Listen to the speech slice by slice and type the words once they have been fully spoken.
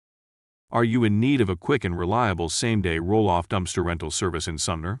Are you in need of a quick and reliable same-day roll-off dumpster rental service in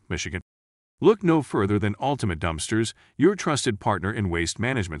Sumner, Michigan? Look no further than Ultimate Dumpsters, your trusted partner in waste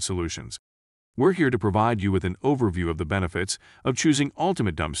management solutions. We're here to provide you with an overview of the benefits of choosing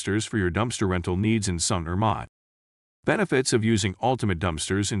Ultimate Dumpsters for your dumpster rental needs in Sumner, MI. Benefits of using Ultimate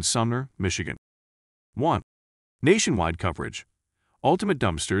Dumpsters in Sumner, Michigan. 1. Nationwide coverage. Ultimate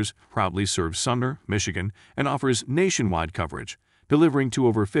Dumpsters proudly serves Sumner, Michigan, and offers nationwide coverage, delivering to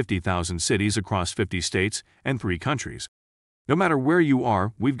over 50,000 cities across 50 states and 3 countries. No matter where you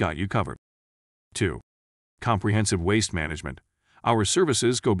are, we've got you covered. 2. Comprehensive waste management. Our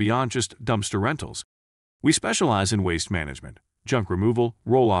services go beyond just dumpster rentals. We specialize in waste management, junk removal,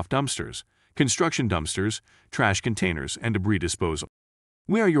 roll-off dumpsters, construction dumpsters, trash containers, and debris disposal.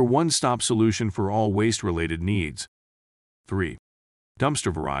 We are your one-stop solution for all waste-related needs. 3.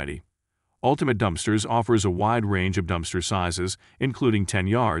 Dumpster variety. Ultimate Dumpsters offers a wide range of dumpster sizes, including 10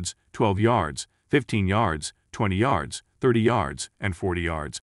 yards, 12 yards, 15 yards, 20 yards, 30 yards, and 40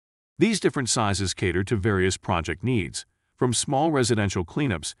 yards. These different sizes cater to various project needs, from small residential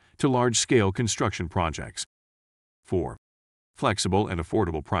cleanups to large-scale construction projects. 4. Flexible and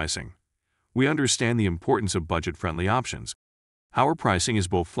affordable pricing. We understand the importance of budget-friendly options. Our pricing is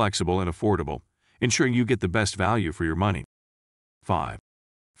both flexible and affordable, ensuring you get the best value for your money. 5.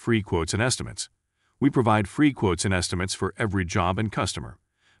 Free quotes and estimates. We provide free quotes and estimates for every job and customer,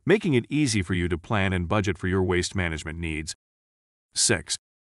 making it easy for you to plan and budget for your waste management needs. 6.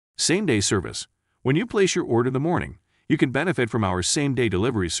 Same-day service. When you place your order in the morning, you can benefit from our same-day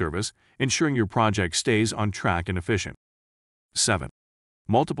delivery service, ensuring your project stays on track and efficient. 7.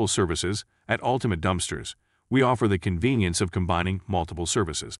 Multiple services. At Ultimate Dumpsters, we offer the convenience of combining multiple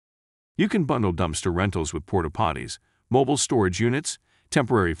services. You can bundle dumpster rentals with porta-potties, mobile storage units,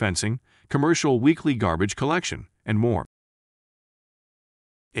 temporary fencing, commercial weekly garbage collection, and more.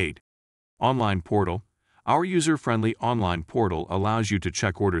 8. Online portal. Our user-friendly online portal allows you to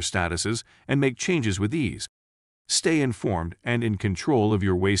check order statuses and make changes with ease. Stay informed and in control of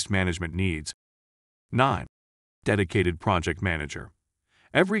your waste management needs. 9. Dedicated project manager.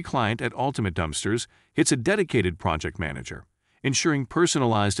 Every client at Ultimate Dumpsters gets a dedicated project manager, ensuring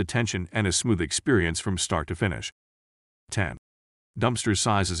personalized attention and a smooth experience from start to finish. 10. Dumpster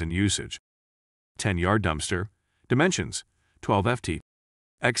sizes and usage. 10-yard dumpster. Dimensions: 12 ft,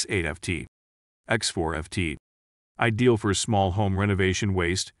 x 8 ft, x 4 ft. Ideal for small home renovation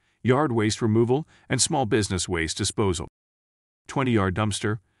waste, yard waste removal, and small business waste disposal. 20-yard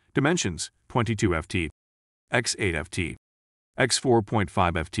dumpster. Dimensions: 22 ft, x 8 ft, x 4.5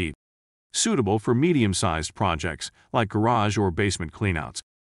 ft. Suitable for medium-sized projects like garage or basement cleanouts.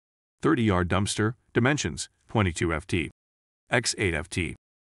 30-yard dumpster. Dimensions: 22 ft, x 8 ft,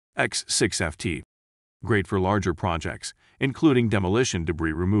 x 6 ft. Great for larger projects, including demolition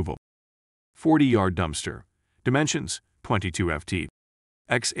debris removal. 40-yard dumpster. Dimensions: 22 ft,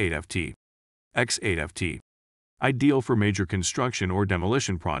 x 8 ft, x 8 ft. Ideal for major construction or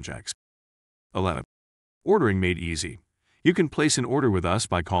demolition projects. 11. Ordering made easy. You can place an order with us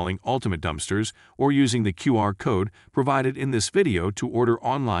by calling Ultimate Dumpsters or using the QR code provided in this video to order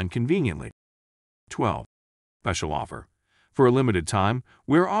online conveniently. 12. Special offer. For a limited time,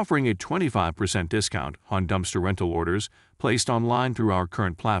 we're offering a 25% discount on dumpster rental orders placed online through our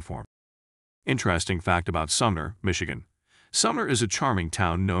current platform. Interesting fact about Sumner, Michigan. Sumner is a charming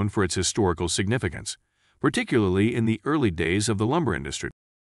town known for its historical significance, particularly in the early days of the lumber industry.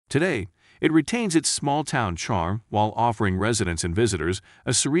 Today, it retains its small-town charm while offering residents and visitors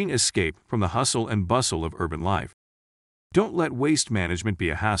a serene escape from the hustle and bustle of urban life. Don't let waste management be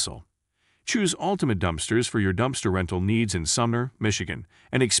a hassle. Choose Ultimate Dumpsters for your dumpster rental needs in Sumner, Michigan,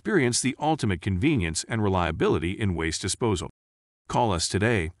 and experience the ultimate convenience and reliability in waste disposal. Call us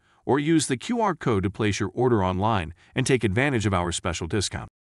today or use the QR code to place your order online and take advantage of our special discount.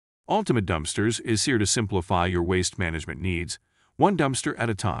 Ultimate Dumpsters is here to simplify your waste management needs, one dumpster at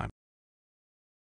a time.